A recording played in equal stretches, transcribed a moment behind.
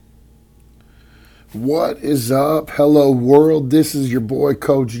What is up? Hello, world. This is your boy,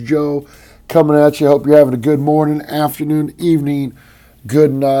 Coach Joe, coming at you. Hope you're having a good morning, afternoon, evening,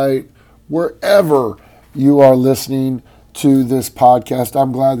 good night, wherever you are listening to this podcast.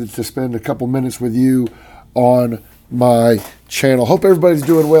 I'm glad to spend a couple minutes with you on my channel. Hope everybody's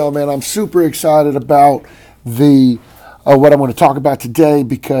doing well, man. I'm super excited about the what I'm going to talk about today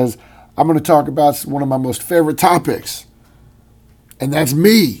because I'm going to talk about one of my most favorite topics, and that's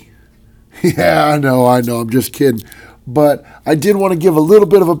me. Yeah, I know. I'm just kidding. But I did want to give a little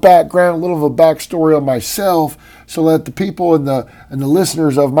bit of a background, a little of a backstory on myself, so that the people and the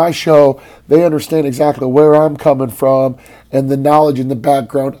listeners of my show, they understand exactly where I'm coming from and the knowledge and the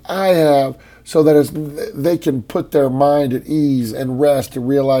background I have, so that they can put their mind at ease and rest and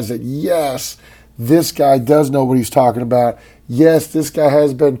realize that yes, this guy does know what he's talking about. Yes, this guy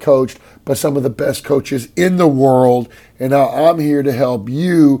has been coached by some of the best coaches in the world, and now I'm here to help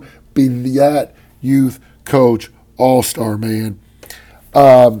you be that youth coach all-star, man.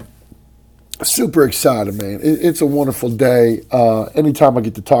 Super excited, man. It's a wonderful day. Anytime I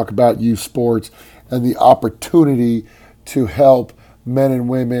get to talk about youth sports and the opportunity to help men and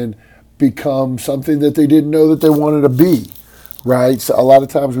women become something that they didn't know that they wanted to be, right? So a lot of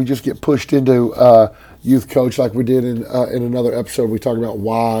times we just get pushed into youth coach, like we did in another episode. We talked about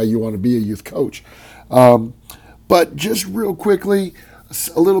why you want to be a youth coach. But just real quickly,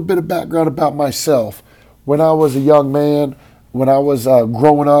 a little bit of background about myself. When I was a young man, when I was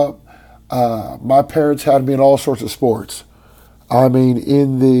growing up, my parents had me in all sorts of sports. I mean,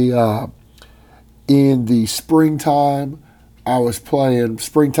 in the springtime, I was playing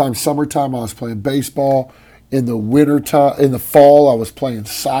springtime, summertime. I was playing baseball. In the wintertime, in the fall, I was playing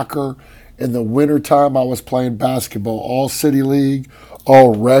soccer. In the wintertime, I was playing basketball. All city league,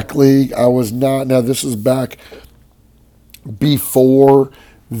 all rec league. I was not. Now this is back before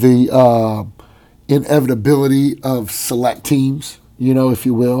the inevitability of select teams, if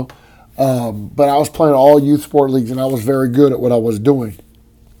you will. But I was playing all youth sport leagues, and I was very good at what I was doing.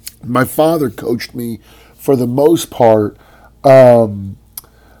 My father coached me for the most part from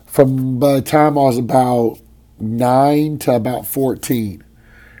by the time I was about 9 to about 14.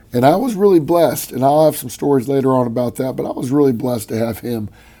 And I was really blessed, and I'll have some stories later on about that, but I was really blessed to have him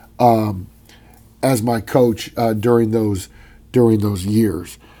as my coach during those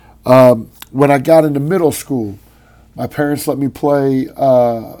years. When I got into middle school, my parents let me play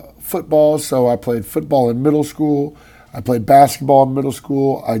football, so I played football in middle school. I played basketball in middle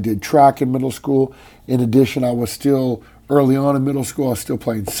school. I did track in middle school. In addition, I was still early on in middle school. I was still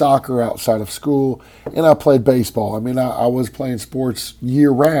playing soccer outside of school, and I played baseball. I mean, I was playing sports year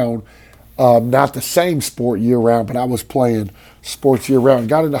round. Not the same sport year round, but I was playing sports year round.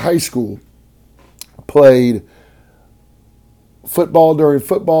 Got into high school, played football during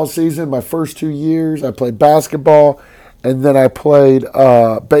football season. My first 2 years, I played basketball, and then I played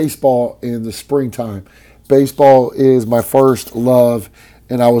baseball in the springtime. Baseball is my first love,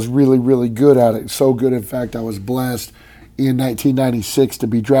 and I was really, really good at it. So good, in fact, I was blessed in 1996 to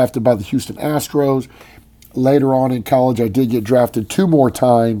be drafted by the Houston Astros. Later on in college, I did get drafted 2 more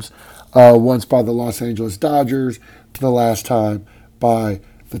times, once by the Los Angeles Dodgers, the last time by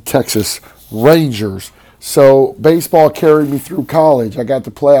the Texas Rangers. So baseball carried me through college. I got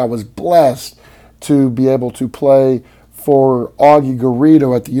to play. I was blessed to be able to play for Augie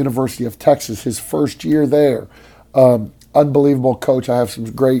Garrido at the University of Texas, his first year there. Unbelievable coach. I have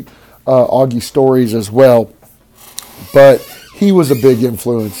some great Augie stories as well. But he was a big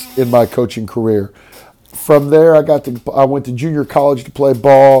influence in my coaching career. From there, I went to junior college to play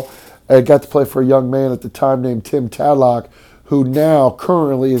ball. I got to play for a young man at the time named Tim Tadlock, who now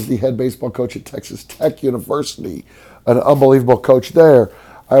currently is the head baseball coach at Texas Tech University, an unbelievable coach there.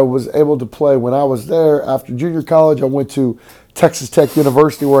 I was able to play when I was there. After junior college, I went to Texas Tech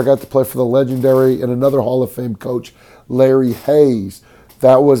University, where I got to play for the legendary and another Hall of Fame coach, Larry Hayes.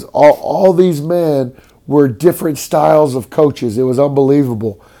 That was all these men were different styles of coaches. It was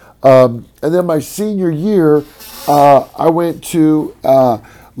unbelievable. And then my senior year, I went to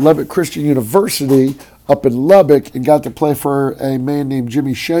Lubbock Christian University up in Lubbock and got to play for a man named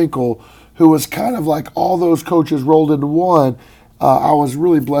Jimmy Schenkel, who was kind of like all those coaches rolled into one. I was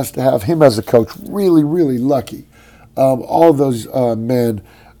really blessed to have him as a coach. Really, really lucky. All of those men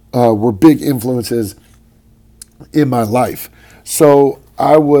were big influences in my life. So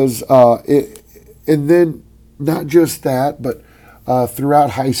I was, and then not just that, but throughout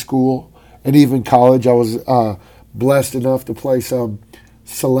high school and even college, I was blessed enough to play some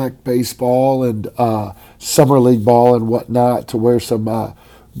select baseball and summer league ball and whatnot, to where some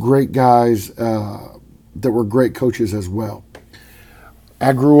great guys that were great coaches as well.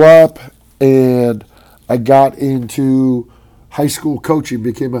 I grew up and I got into high school coaching,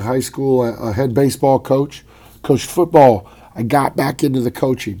 became a head baseball coach, coached football. I got back into the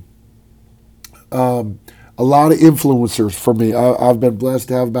coaching. A lot of influencers for me. I've been blessed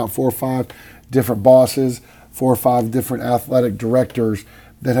to have about 4 or 5 different bosses, 4 or 5 different athletic directors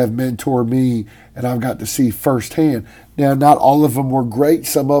that have mentored me, and I've got to see firsthand. Now, not all of them were great.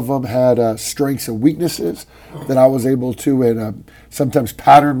 Some of them had strengths and weaknesses that I was able to and sometimes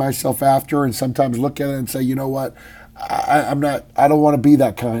pattern myself after, and sometimes look at it and say, you know what, I don't want to be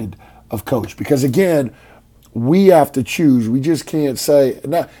that kind of coach, because again, we have to choose. We just can't say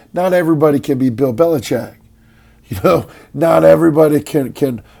not everybody can be Bill Belichick. Not everybody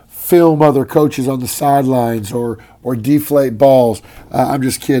can film other coaches on the sidelines or deflate balls. I'm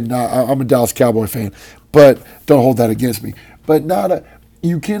just kidding. I'm a Dallas Cowboy fan, but don't hold that against me. But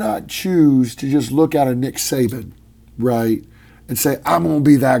you cannot choose to just look at a Nick Saban, right, and say, I'm going to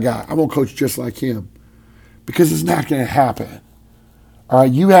be that guy. I'm going to coach just like him, because it's not going to happen. All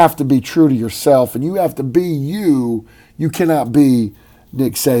right, you have to be true to yourself, and you have to be you. You cannot be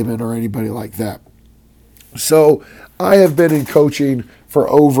Nick Saban or anybody like that. So I have been in coaching for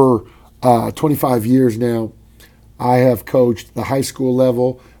over 25 years now. I have coached the high school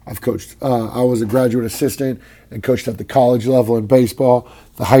level. I was a graduate assistant and coached at the college level in baseball,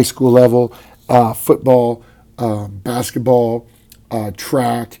 the high school level, football, basketball,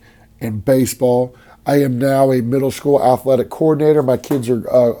 track, and baseball. I am now a middle school athletic coordinator. My kids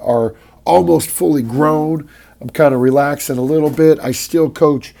are almost fully grown. I'm kind of relaxing a little bit. I still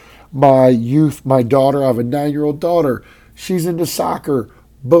coach my daughter. I have a 9-year-old daughter. She's into soccer.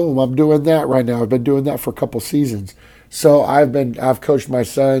 Boom, I'm doing that right now. I've been doing that for a couple seasons. So I've coached my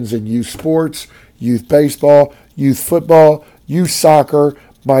sons in youth sports, youth baseball, youth football, youth soccer.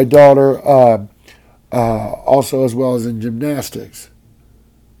 My daughter also, as well as in gymnastics.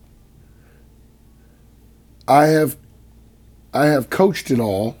 I have coached it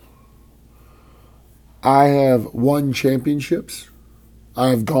all. I have won championships.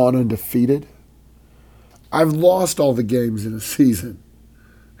 I've gone undefeated. I've lost all the games in a season.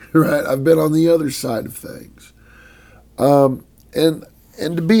 Right? I've been on the other side of things. And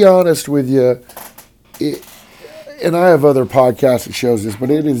to be honest with you, and I have other podcasts that shows this,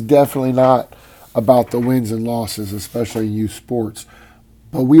 but it is definitely not about the wins and losses, especially in youth sports.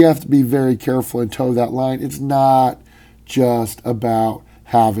 But we have to be very careful and toe that line. It's not just about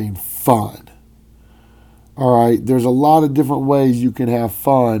having fun. All right, there's a lot of different ways you can have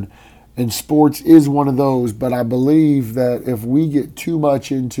fun, and sports is one of those. But I believe that if we get too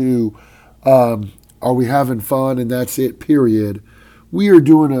much into are we having fun and that's it, period, we are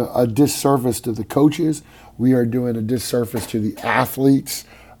doing a disservice to the coaches. We are doing a disservice to the athletes.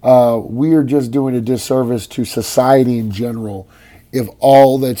 We are just doing a disservice to society in general if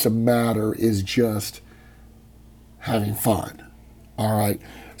all that's a matter is just having fun. All right.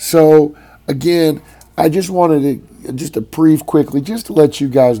 So, again, I just wanted to brief quickly, just to let you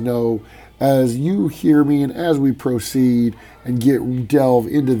guys know, as you hear me and as we proceed and delve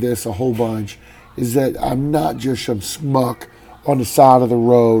into this a whole bunch, is that I'm not just some schmuck on the side of the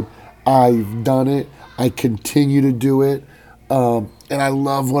road. I've done it. I continue to do it. And I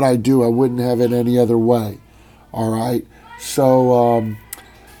love what I do. I wouldn't have it any other way. All right. So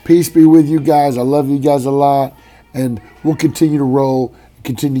peace be with you guys. I love you guys a lot. And we'll continue to roll,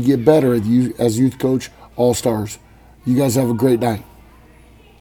 continue to get better as Youth Coach All-Stars. You guys have a great night.